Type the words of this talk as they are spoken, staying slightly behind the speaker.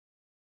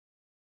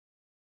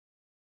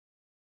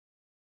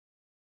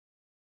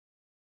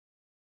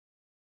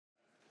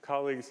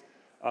Colleagues,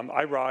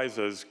 I rise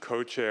as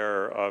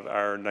co-chair of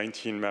our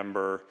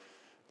 19-member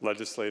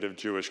Legislative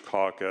Jewish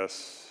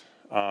Caucus.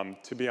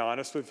 To be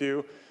honest with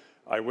you,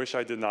 I wish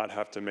I did not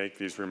have to make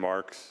these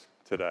remarks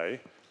today,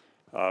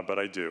 but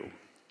I do,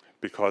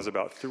 because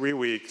about 3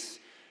 weeks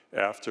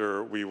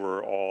after we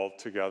were all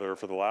together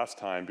for the last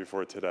time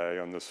before today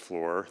on this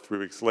floor, 3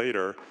 weeks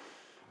later,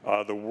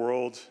 the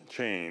world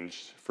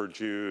changed for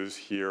Jews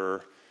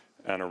here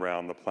and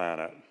around the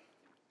planet.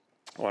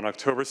 On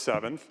October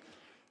 7th,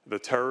 the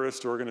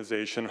terrorist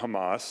organization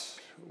Hamas,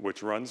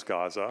 which runs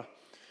Gaza,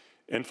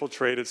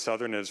 infiltrated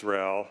southern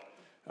Israel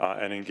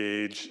and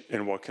engaged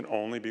in what can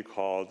only be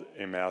called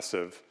a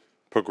massive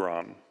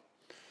pogrom.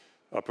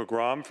 A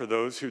pogrom, for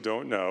those who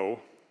don't know,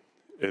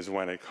 is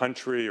when a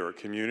country or a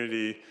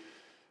community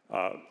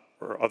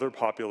or other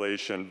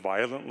population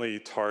violently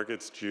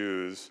targets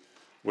Jews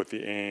with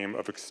the aim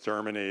of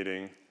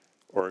exterminating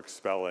or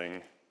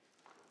expelling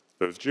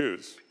those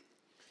Jews.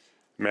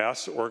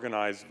 Mass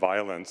organized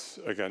violence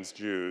against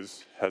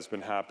Jews has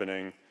been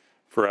happening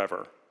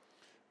forever.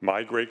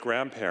 My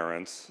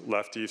great-grandparents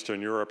left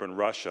Eastern Europe and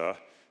Russia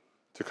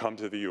to come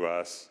to the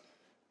US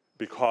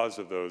because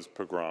of those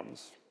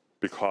pogroms,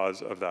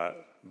 because of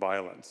that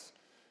violence.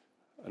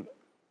 And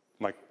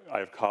we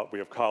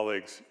have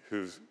colleagues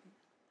whose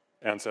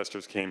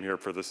ancestors came here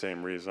for the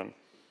same reason.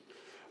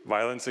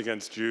 Violence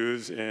against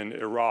Jews in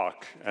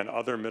Iraq and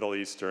other Middle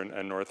Eastern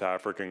and North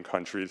African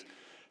countries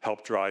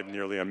helped drive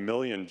nearly 1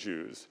 million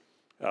Jews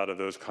out of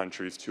those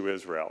countries to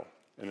Israel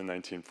in the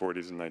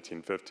 1940s and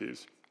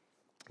 1950s.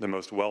 The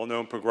most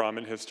well-known pogrom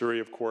in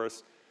history, of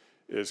course,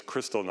 is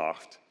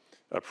Kristallnacht,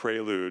 a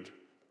prelude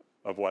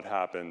of what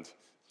happened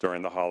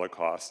during the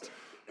Holocaust,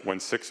 when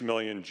 6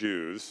 million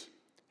Jews,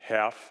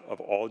 half of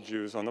all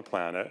Jews on the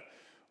planet,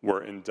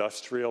 were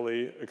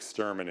industrially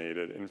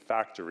exterminated in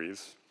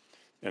factories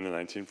in the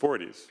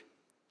 1940s.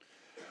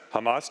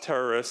 Hamas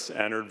terrorists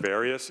entered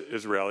various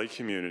Israeli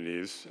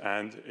communities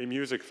and a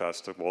music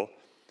festival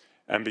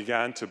and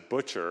began to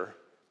butcher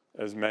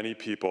as many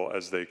people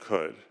as they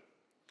could.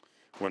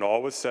 When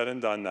all was said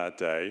and done that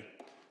day,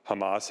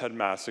 Hamas had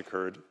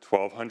massacred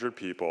 1,200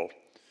 people,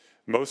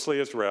 mostly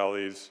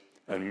Israelis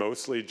and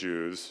mostly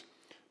Jews,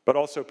 but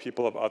also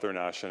people of other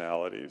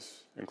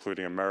nationalities,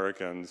 including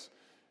Americans,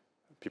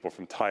 people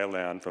from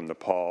Thailand, from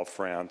Nepal,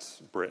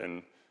 France,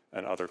 Britain,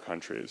 and other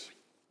countries.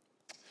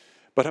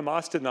 But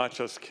Hamas did not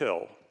just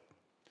kill.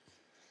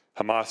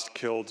 Hamas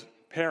killed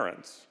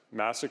parents,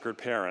 massacred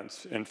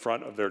parents in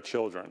front of their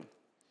children.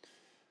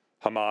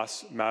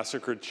 Hamas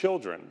massacred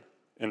children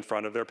in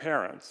front of their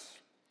parents.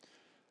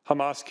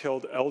 Hamas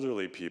killed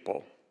elderly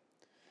people.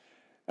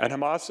 And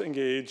Hamas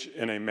engaged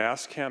in a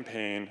mass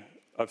campaign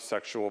of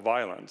sexual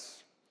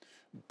violence,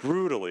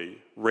 brutally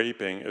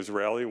raping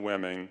Israeli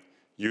women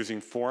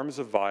using forms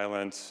of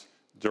violence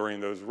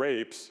during those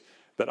rapes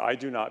that I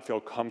do not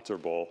feel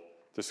comfortable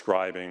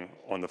describing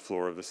on the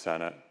floor of the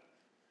Senate.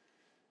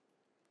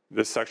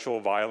 This sexual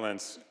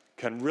violence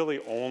can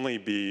really only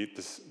be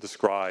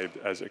described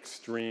as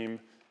extreme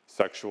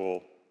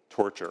sexual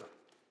torture,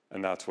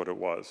 and that's what it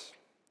was.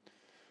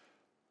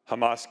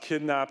 Hamas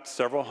kidnapped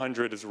several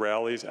hundred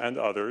Israelis and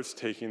others,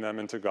 taking them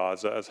into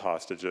Gaza as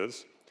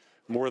hostages.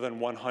 More than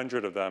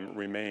 100 of them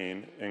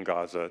remain in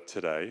Gaza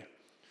today.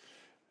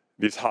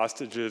 These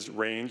hostages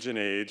range in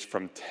age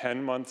from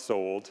 10 months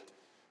old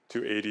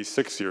to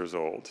 86 years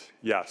old.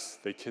 Yes,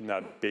 they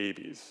kidnapped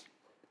babies.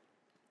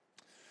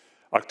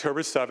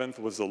 October 7th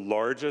was the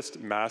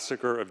largest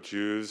massacre of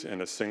Jews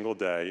in a single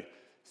day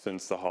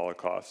since the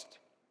Holocaust.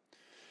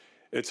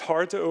 It's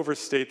hard to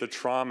overstate the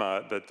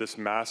trauma that this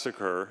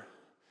massacre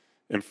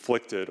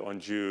inflicted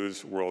on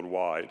Jews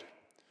worldwide.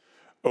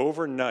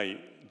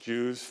 Overnight,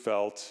 Jews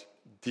felt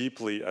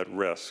deeply at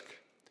risk.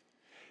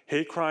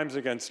 Hate crimes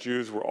against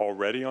Jews were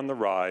already on the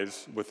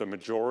rise, with the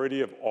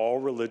majority of all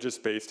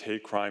religious-based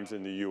hate crimes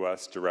in the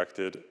US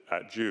directed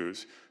at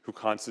Jews, who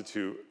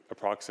constitute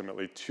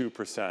approximately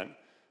 2%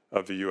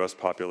 of the US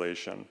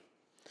population.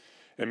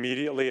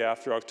 Immediately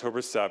after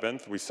October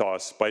 7th, we saw a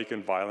spike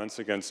in violence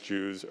against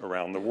Jews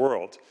around the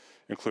world,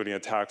 including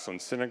attacks on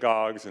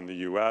synagogues in the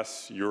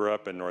US,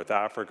 Europe, and North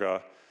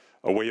Africa,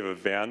 a wave of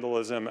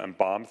vandalism and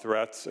bomb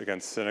threats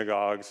against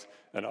synagogues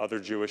and other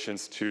Jewish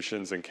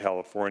institutions in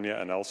California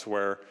and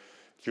elsewhere,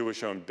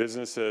 Jewish-owned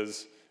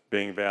businesses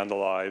being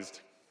vandalized.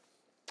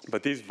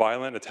 But these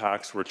violent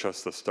attacks were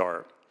just the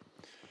start.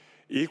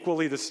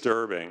 Equally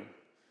disturbing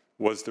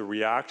was the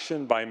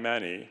reaction by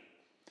many,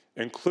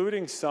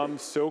 including some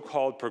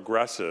so-called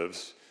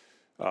progressives,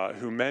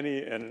 who many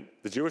in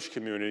the Jewish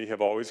community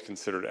have always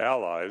considered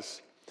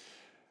allies,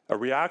 a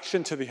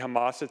reaction to the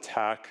Hamas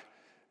attack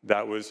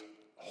that was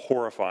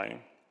horrifying.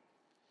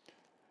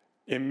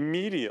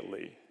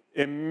 Immediately,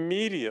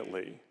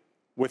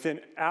 within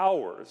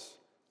hours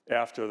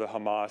after the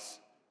Hamas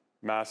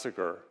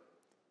massacre,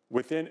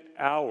 within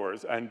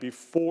hours and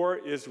before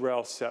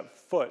Israel set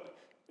foot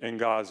in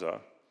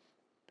Gaza,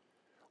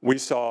 we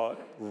saw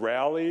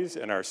rallies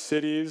in our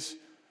cities,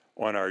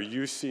 on our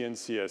UC and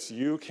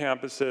CSU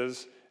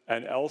campuses,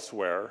 and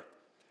elsewhere,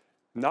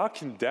 not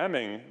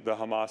condemning the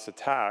Hamas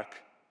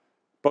attack,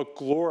 but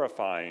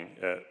glorifying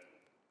it.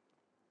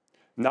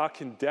 Not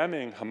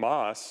condemning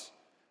Hamas,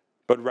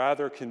 but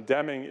rather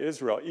condemning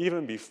Israel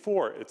even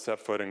before it set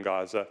foot in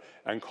Gaza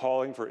and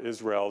calling for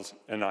Israel's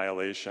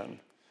annihilation.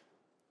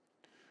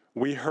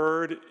 We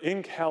heard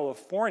in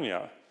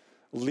California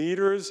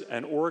leaders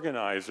and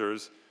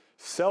organizers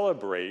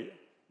celebrate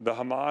the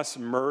Hamas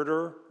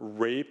murder,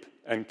 rape,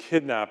 and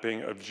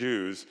kidnapping of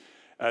Jews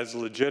as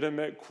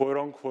legitimate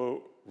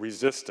quote-unquote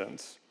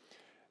resistance,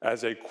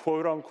 as a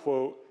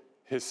quote-unquote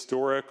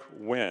historic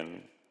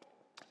win,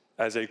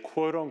 as a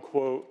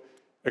quote-unquote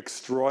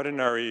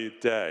extraordinary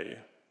day.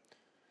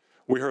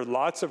 We heard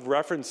lots of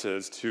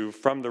references to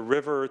from the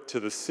river to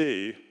the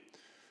sea,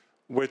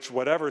 which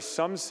whatever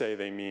some say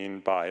they mean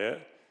by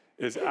it,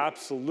 is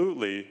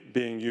absolutely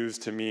being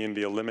used to mean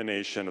the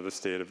elimination of the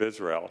state of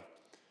Israel.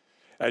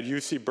 At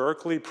UC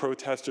Berkeley,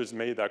 protesters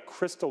made that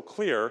crystal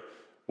clear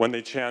when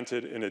they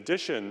chanted, in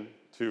addition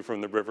to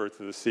from the river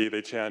to the sea,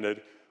 they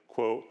chanted,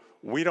 quote,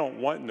 "We don't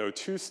want no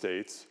two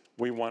states,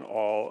 we want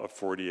all of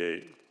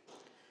 48.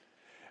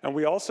 And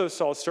we also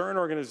saw certain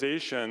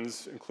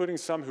organizations, including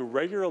some who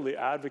regularly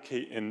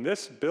advocate in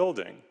this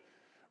building,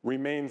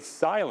 remain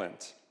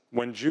silent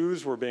when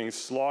Jews were being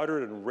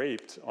slaughtered and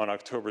raped on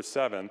October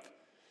 7th,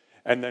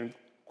 and then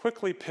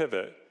quickly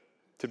pivot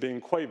to being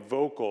quite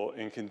vocal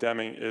in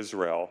condemning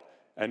Israel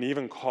and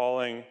even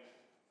calling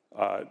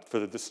for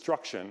the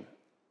destruction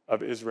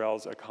of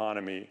Israel's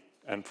economy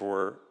and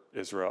for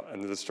Israel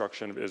and the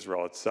destruction of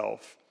Israel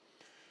itself.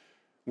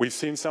 We've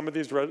seen some of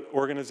these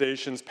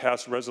organizations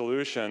pass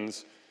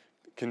resolutions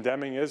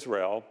condemning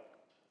Israel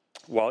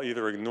while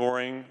either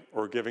ignoring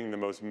or giving the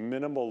most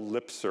minimal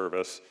lip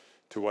service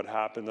to what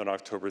happened on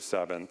October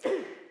 7th,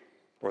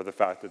 or the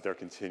fact that there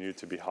continue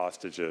to be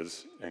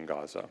hostages in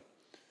Gaza.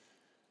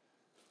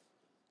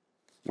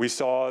 We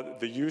saw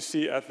the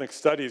UC Ethnic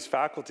Studies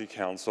Faculty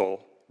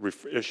Council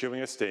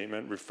issuing a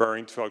statement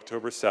referring to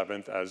October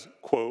 7th as,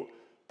 quote,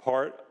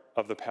 part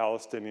of the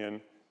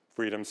Palestinian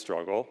freedom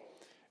struggle,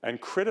 and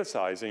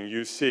criticizing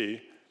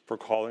UC for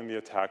calling the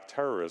attack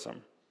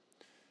terrorism.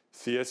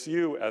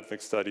 CSU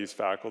Ethnic Studies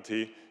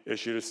faculty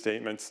issued a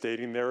statement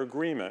stating their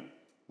agreement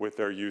with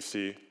their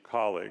UC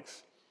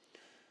colleagues.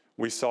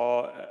 We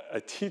saw a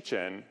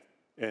teach-in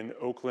in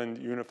Oakland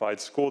Unified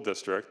School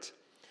District,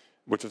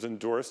 which was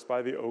endorsed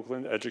by the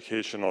Oakland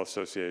Educational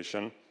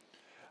Association,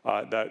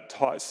 that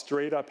taught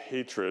straight-up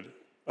hatred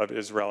of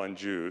Israel and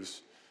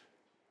Jews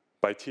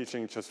by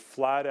teaching just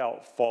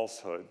flat-out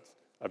falsehoods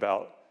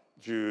about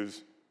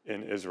Jews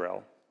in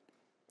Israel,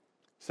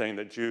 saying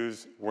that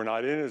Jews were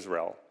not in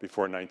Israel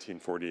before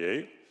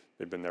 1948,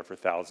 they've been there for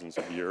thousands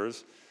of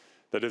years,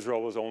 that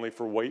Israel was only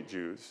for white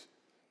Jews,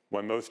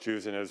 when most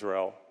Jews in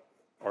Israel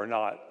are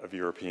not of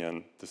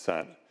European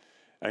descent,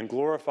 and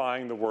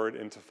glorifying the word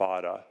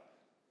intifada,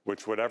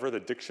 which whatever the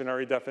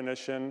dictionary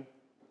definition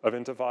of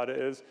intifada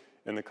is,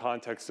 in the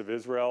context of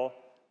Israel,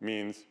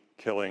 means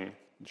killing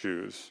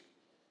Jews.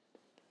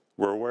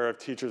 We're aware of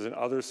teachers in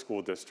other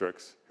school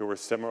districts who were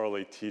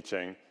similarly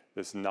teaching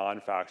this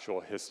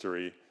non-factual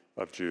history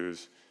of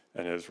Jews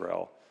and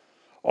Israel.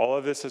 All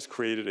of this has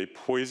created a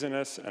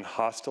poisonous and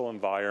hostile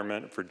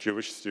environment for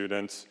Jewish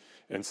students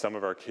in some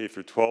of our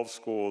K-12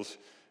 schools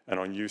and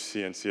on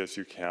UC and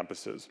CSU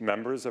campuses.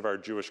 Members of our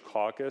Jewish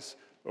caucus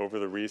over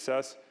the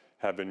recess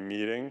have been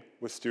meeting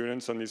with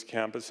students on these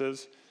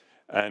campuses,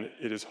 and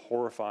it is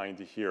horrifying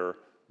to hear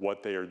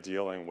what they are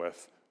dealing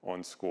with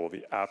on school,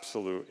 the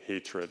absolute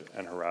hatred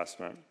and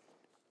harassment.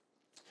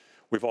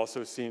 We've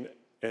also seen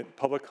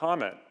public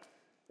comment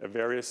at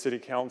various city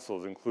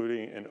councils,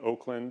 including in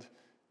Oakland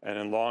and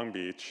in Long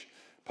Beach,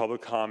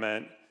 public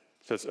comment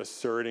just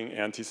asserting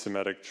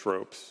anti-Semitic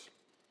tropes.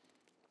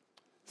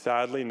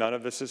 Sadly, none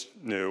of this is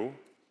new.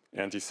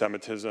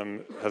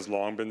 Anti-Semitism has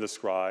long been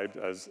described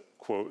as,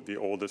 quote, the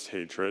oldest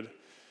hatred.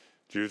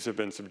 Jews have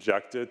been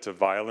subjected to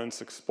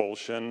violence,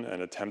 expulsion,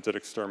 and attempted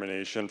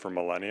extermination for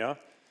millennia.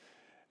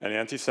 And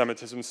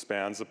anti-Semitism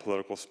spans the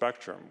political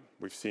spectrum.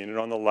 We've seen it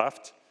on the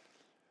left.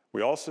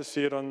 We also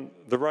see it on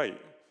the right,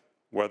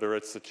 whether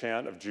it's the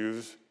chant of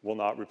Jews will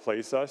not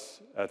replace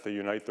us at the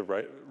Unite the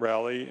Right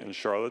rally in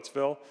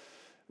Charlottesville,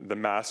 the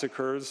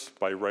massacres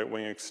by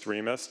right-wing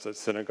extremists at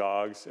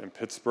synagogues in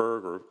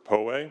Pittsburgh or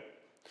Poway,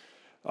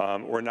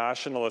 or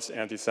nationalist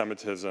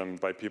anti-Semitism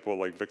by people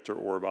like Viktor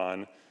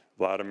Orban,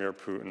 Vladimir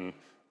Putin,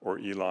 or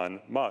Elon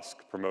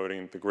Musk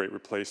promoting the Great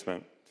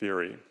Replacement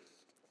theory.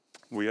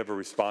 We have a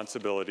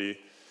responsibility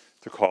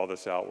to call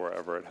this out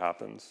wherever it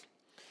happens.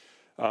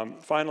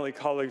 Finally,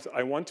 colleagues,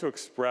 I want to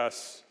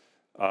express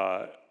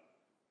our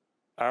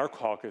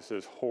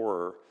caucus's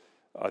horror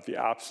at the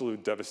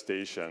absolute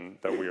devastation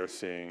that we are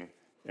seeing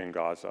in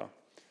Gaza.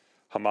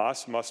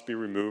 Hamas must be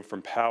removed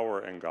from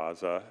power in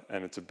Gaza,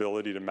 and its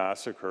ability to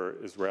massacre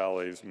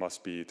Israelis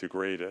must be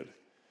degraded.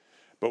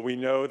 But we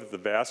know that the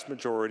vast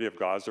majority of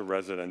Gaza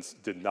residents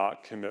did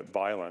not commit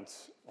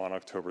violence on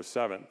October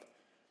 7th.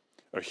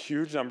 A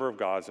huge number of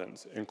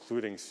Gazans,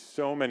 including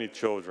so many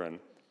children,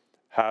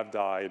 have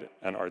died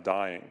and are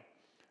dying.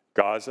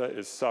 Gaza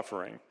is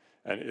suffering,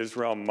 and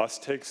Israel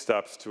must take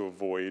steps to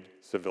avoid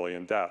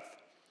civilian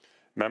death.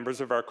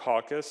 Members of our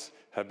caucus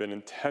have been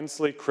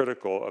intensely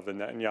critical of the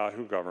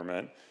Netanyahu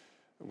government,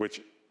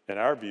 which in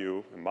our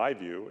view, in my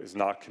view, is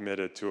not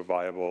committed to a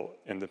viable,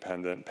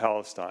 independent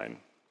Palestine.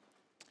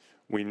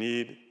 We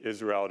need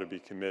Israel to be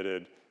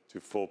committed to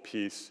full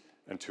peace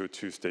and to a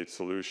two-state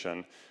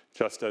solution,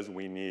 just as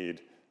we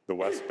need the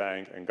West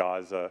Bank and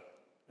Gaza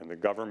and the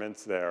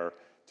governments there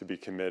to be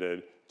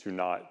committed to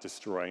not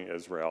destroying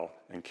Israel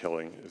and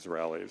killing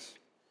Israelis.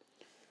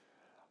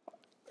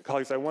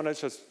 Colleagues, I want to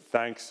just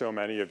thank so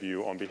many of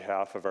you on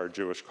behalf of our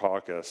Jewish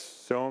caucus.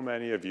 So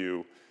many of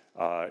you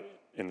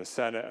in the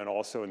Senate and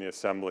also in the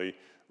Assembly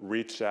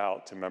reached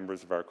out to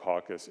members of our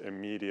caucus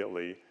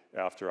immediately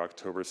after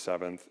October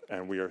 7th,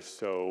 and we are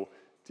so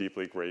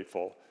deeply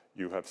grateful.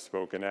 You have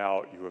spoken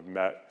out, you have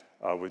met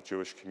with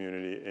Jewish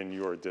community in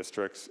your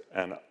districts,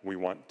 and we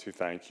want to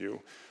thank you.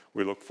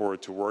 We look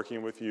forward to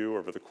working with you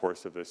over the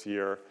course of this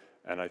year,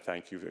 and I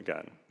thank you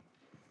again.